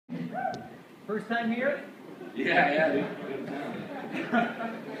First time here? Yeah, dude.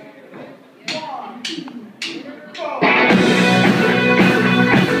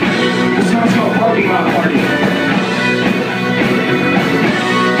 This song's called Parking Lot Party.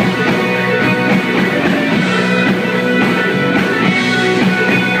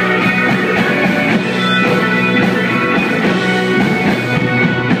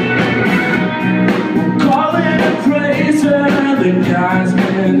 The guy's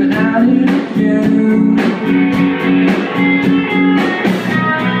been at it again. The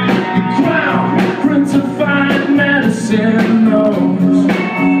crown prince of fine medicine knows.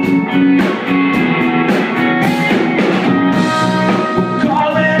 We'll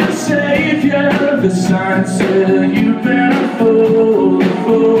call it a savior. The sign said you've been a fool,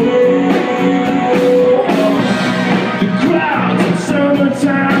 The crowds in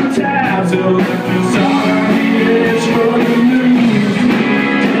summertime tabs are looking sorry. It's running.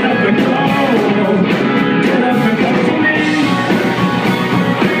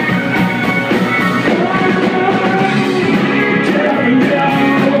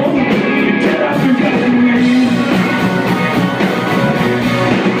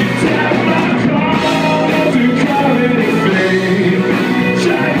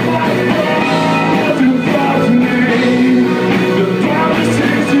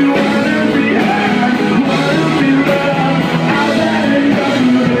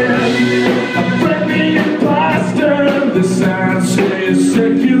 The sign says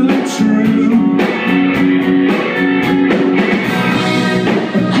secular true.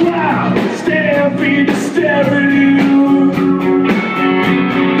 A crowd stampede to stare at you.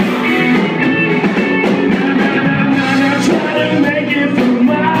 Now try to make it for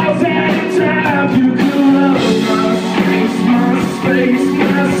miles at a time. You could love my space,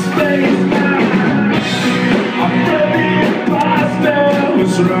 my space. I read the imposter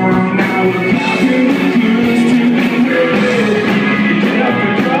was wrong. Now we're counting the cues to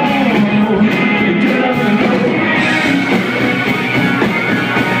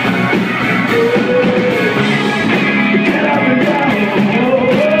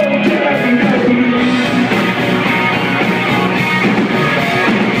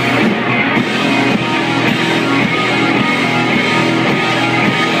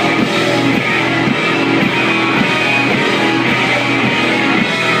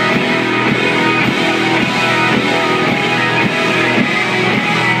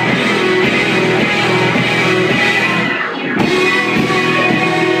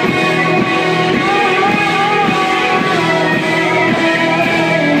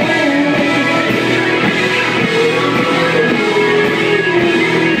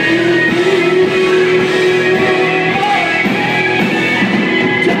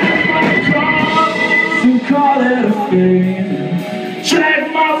track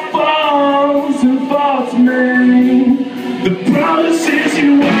my falls and fall to me. The promises you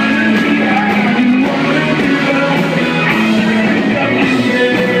wanna be out, you wanna be love.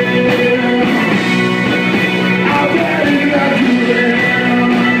 I bet it got you there.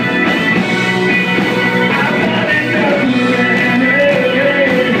 I bet it got you there.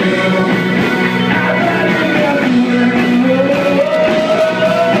 I bet it got you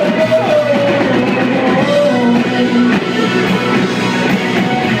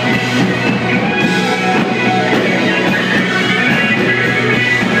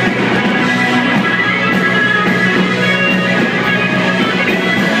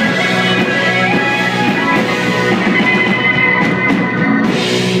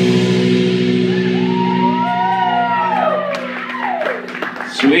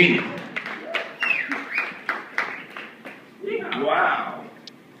Sweet. Wow.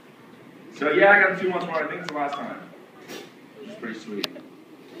 So yeah, I got 2 months more. I think it's the last time. Which is pretty sweet.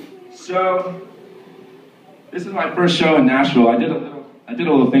 So this is my first show in Nashville. I did a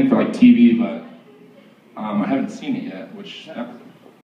little thing for like TV, but I haven't seen it yet, which